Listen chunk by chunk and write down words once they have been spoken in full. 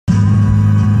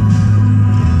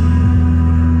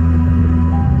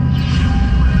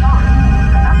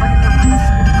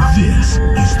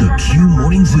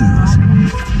Morning Zoo's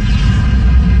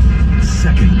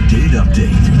second date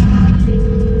update.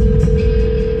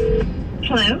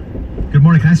 Hello? Good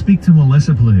morning. Can I speak to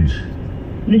Melissa, please?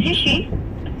 This is she.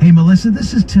 Hey, Melissa,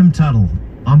 this is Tim Tuttle.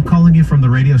 I'm calling you from the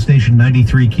radio station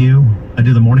 93Q. I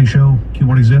do the morning show, Q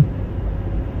Morning Zoo.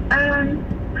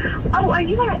 Are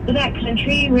you at that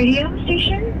country radio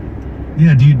station?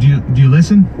 Yeah, do you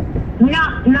listen?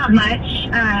 Not much,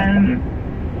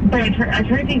 but I've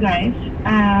heard of you guys.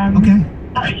 Okay.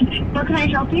 How can I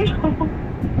help you?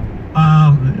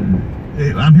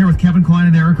 I'm here with Kevin Klein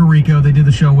and Erica Rico. They did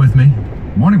the show with me.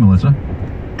 Morning, Melissa.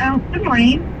 Oh, good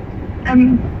morning.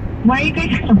 Why are you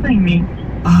guys calling me?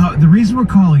 The reason we're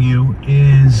calling you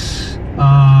is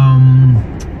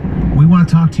we want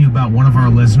to talk to you about one of our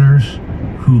listeners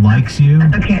who likes you.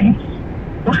 Okay.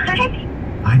 What?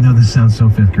 I know this sounds so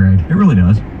fifth grade. It really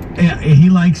does. Yeah, he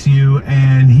likes you,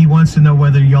 and he wants to know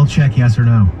whether you'll check yes or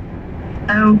no.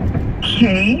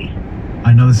 Okay.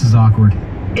 I know this is awkward.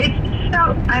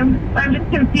 I'm just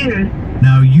confused.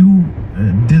 Now, you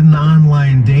did an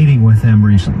online dating with him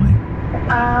recently.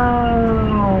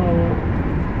 Oh.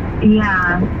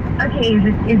 Yeah. Okay, is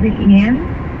it Ian?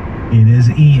 It is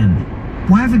Ian.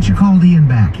 Why haven't you called Ian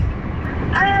back?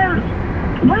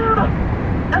 Well,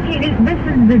 okay, this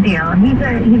is the deal. He's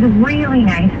a really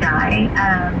nice guy,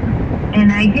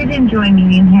 and I did enjoy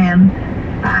meeting him.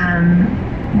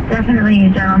 Definitely a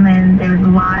gentleman. There's a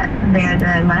lot there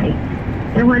that I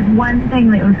liked. There was one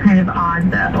thing that was kind of odd,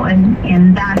 though,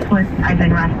 and that's what I've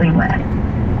been wrestling with.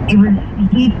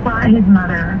 He brought his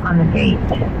mother on the date.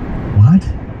 What?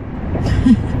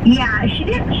 Yeah, she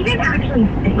didn't actually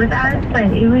sit with us,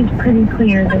 but it was pretty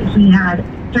clear that he had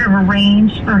sort of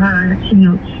arranged for her to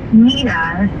meet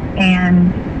us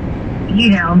and,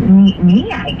 meet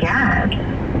me, I guess.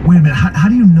 Wait a minute. How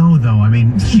do you know, though? I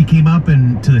mean, she came up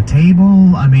and to the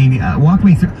table. I mean, walk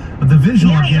me through the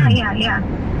visual. Yeah.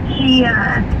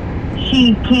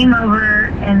 She came over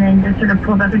and then just sort of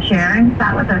pulled up a chair and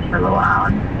sat with us for a little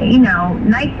while.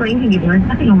 Nice lady. There was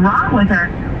nothing wrong with her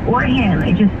or him.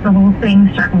 It just, the whole thing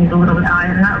struck me as a little bit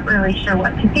odd. I'm not really sure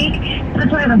what to think.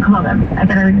 That's why I haven't called him. I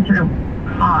thought I would just sort of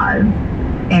pause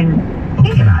and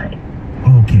think about it.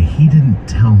 Okay, he didn't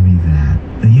tell me that.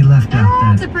 He left out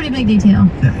that. That's a pretty big detail.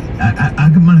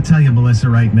 I'm going to tell you, Melissa,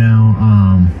 right now.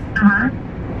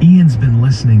 Ian's been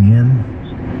listening in.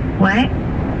 What?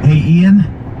 Hey, Ian.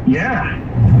 Yeah.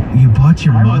 You bought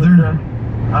your mother?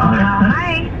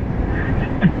 Hi.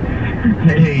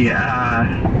 Hey,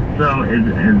 so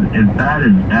as bad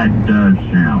as that does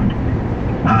sound,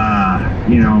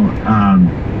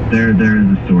 there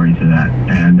is a story to that,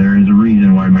 and there is a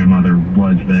reason why my mother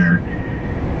was there.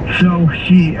 So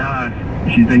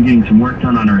she's been getting some work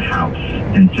done on her house,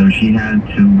 and so she had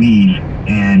to leave,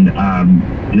 and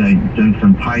then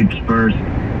some pipes burst.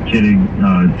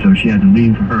 So she had to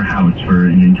leave her house for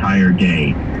an entire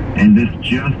day, and this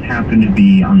just happened to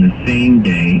be on the same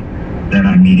day that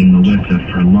I'm meeting Melissa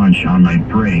for lunch on my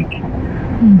break.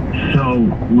 So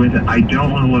I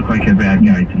don't want to look like a bad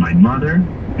guy to my mother,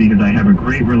 because I have a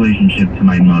great relationship to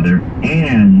my mother,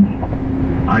 and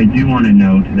I do want to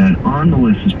note that on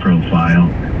Melissa's profile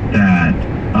that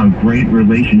a great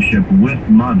relationship with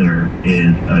mother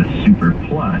is a super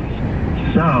plus.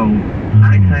 So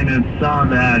I kind of saw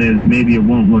that as maybe it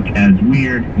won't look as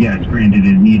weird. Yes, granted,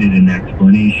 it needed an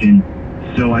explanation.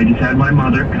 So I just had my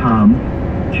mother come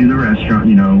to the restaurant,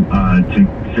 to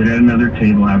sit at another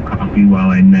table, have coffee while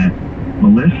I met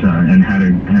Melissa and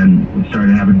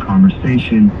started having a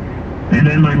conversation. And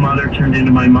then my mother turned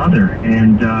into my mother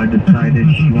and decided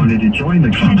she wanted to join the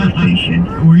conversation.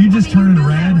 Were you just turning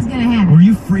red? Were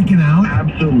you freaking out?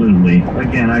 Absolutely.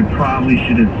 Again, I probably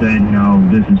should have said, no,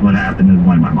 this is what happened. This is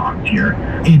why my mom's here.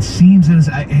 It seems as,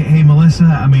 hey, Melissa,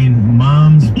 I mean,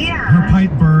 her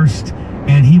pipe burst,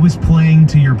 and he was playing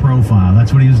to your profile.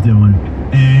 That's what he was doing.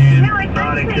 And I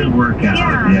thought it could work out.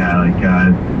 Yeah,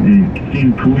 it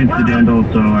seemed coincidental,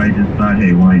 so I just thought,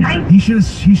 hey, why not? He should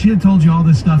have told you all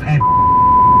this stuff at.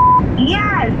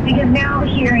 Yes, because now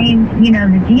hearing,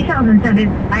 the details and stuff is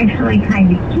actually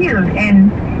kind of cute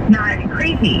and not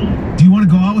creepy. Do you want to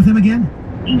go out with him again?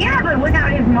 Yeah, but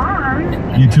without his mom.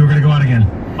 You two are going to go out again.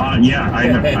 Yeah,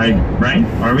 I right?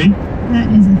 Are we? That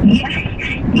is a thing.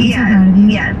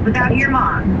 Yes, without your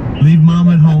mom. Leave mom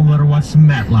at home, let her watch some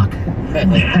Matlock.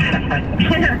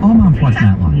 All moms watch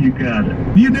Matlock. You got it.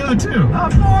 You do it too.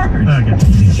 Of course. Okay.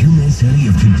 Did you miss any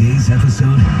of today's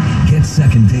episode? Get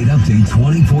Second Date Update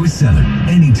 24/7,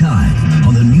 anytime,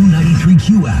 on the new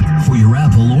 93Q app for your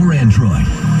Apple or Android.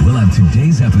 We'll have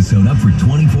today's episode up for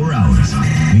 24 hours.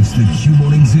 It's the Q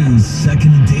Morning Zoo's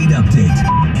Second Date Update,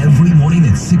 every morning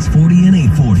at 6:40 and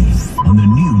 8:40 on the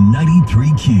new 93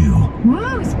 Q.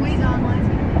 Woo, squeeze on,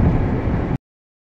 Liza.